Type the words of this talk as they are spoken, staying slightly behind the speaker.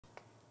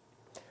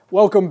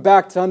Welcome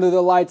back to Under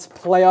the Lights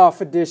Playoff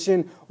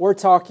Edition. We're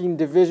talking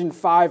Division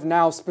 5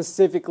 now,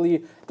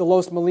 specifically the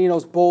Los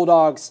Molinos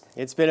Bulldogs.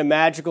 It's been a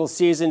magical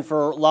season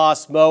for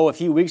Los Mo. A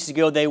few weeks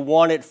ago, they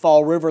won at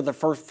Fall River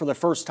for the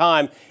first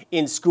time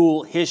in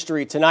school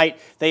history. Tonight,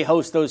 they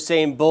host those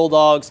same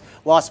Bulldogs.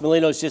 Los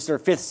Molinos just their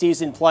 5th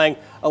season playing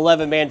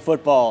 11-man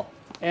football.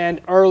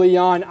 And early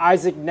on,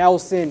 Isaac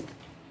Nelson,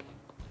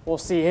 we'll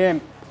see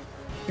him.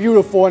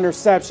 Beautiful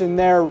interception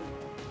there.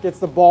 Gets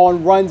the ball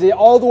and runs it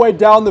all the way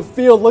down the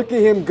field. Look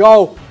at him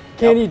go.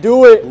 Can he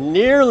do it?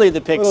 Nearly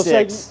the pick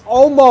six.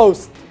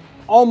 Almost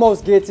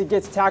gets it.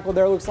 Gets tackled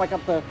there. Looks like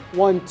at the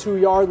 1-2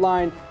 yard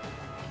line.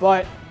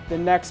 But the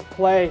next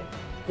play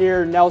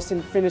here,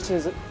 Nelson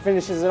finishes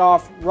it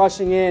off,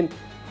 rushing in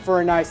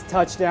for a nice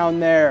touchdown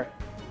there.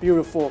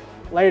 Beautiful.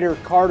 Later,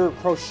 Carter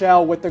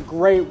Crochelle with a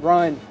great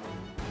run.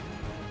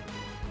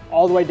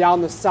 All the way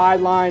down the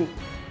sideline.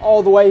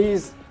 All the way,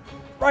 he's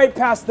right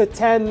past the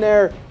 10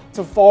 there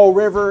to Fall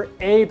River.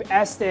 Abe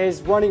Estes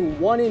running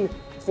one in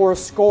for a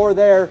score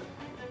there.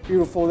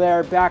 Beautiful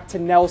there. Back to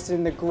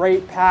Nelson. The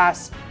great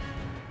pass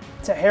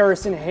to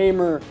Harrison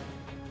Hamer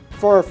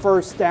for a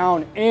first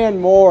down and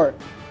more.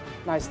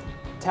 Nice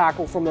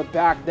tackle from the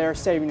back there,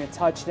 saving a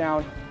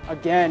touchdown.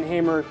 Again,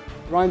 Hamer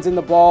runs in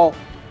the ball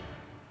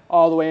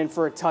all the way in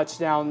for a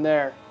touchdown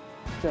there.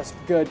 Just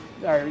good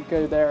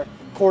there.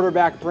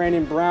 Quarterback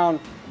Brandon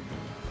Brown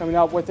coming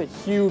up with a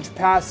huge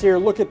pass here.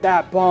 Look at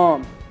that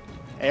bomb.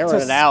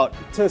 Airing it out.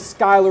 To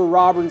Skylar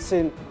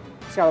Robertson,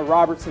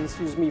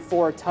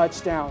 for a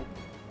touchdown.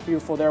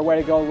 Beautiful there. Way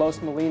to go, Los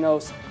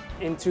Molinos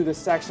into the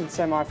section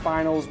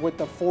semifinals with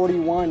the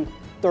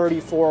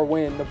 41-34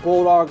 win. The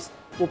Bulldogs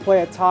will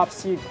play a top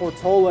seed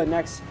Portola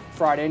next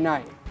Friday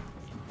night.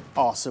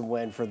 Awesome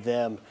win for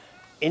them.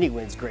 Any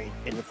win's great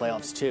in the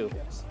playoffs too.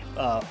 Yes.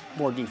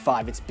 More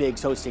D5, it's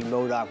Biggs hosting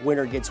Modoc.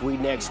 Winner gets weed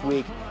next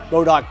week.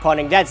 Modoc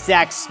punting, that's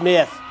Zach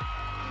Smith.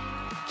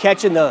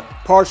 Catching the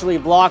partially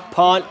blocked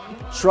punt,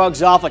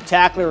 shrugs off a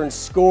tackler and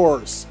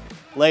scores.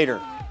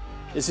 Later,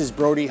 this is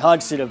Brody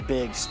Hudson of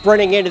Biggs,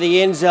 sprinting into the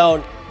end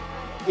zone.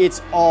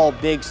 It's all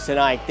Biggs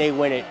tonight. They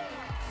win it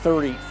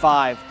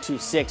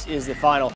 35-6 is the final.